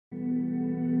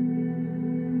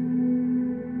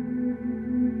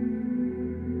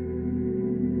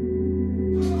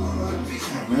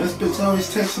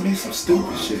always texting me some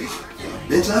stupid shit.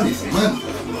 Bitch, I need some money.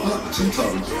 What you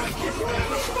talking about?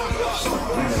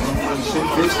 Shit,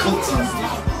 bitch, cook something.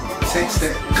 Text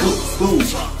that, cook, food.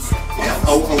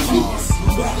 F-O-O-D.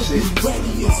 Shit.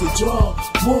 Ready as a drum,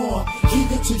 war.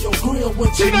 Heat it to your grill when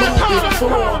you know it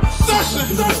for.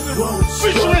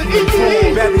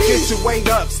 Better get your weight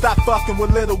up, stop fucking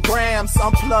with little grams.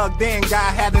 I'm plugged in,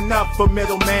 God had enough for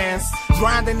middlemans.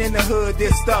 Grinding in the hood,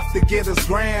 this stuff to get us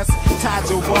grants. Tied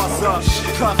your boss up,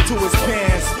 cuffed to his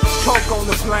pants. Coke on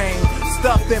the plane,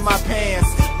 stuffed in my pants.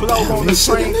 Blow on the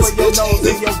train for your nose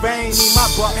and your vein. Need my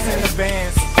bucks in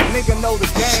advance. Nigga know the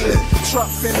game,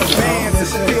 trucks in the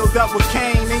vans, filled up with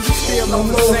cane, and you still on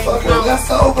the same house.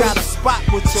 Got a spot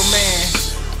with your man,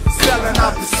 selling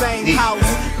out the same house.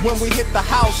 When we hit the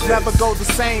house, never go the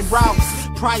same routes.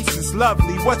 Price is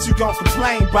lovely, what you gon'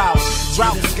 complain about?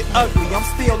 Droughts get ugly, I'm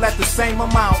still at the same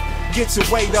amount. Get your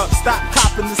weight up, stop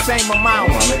copping the same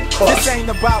amount. This ain't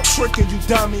about tricking you,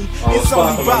 dummy. It's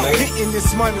only about getting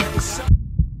this money.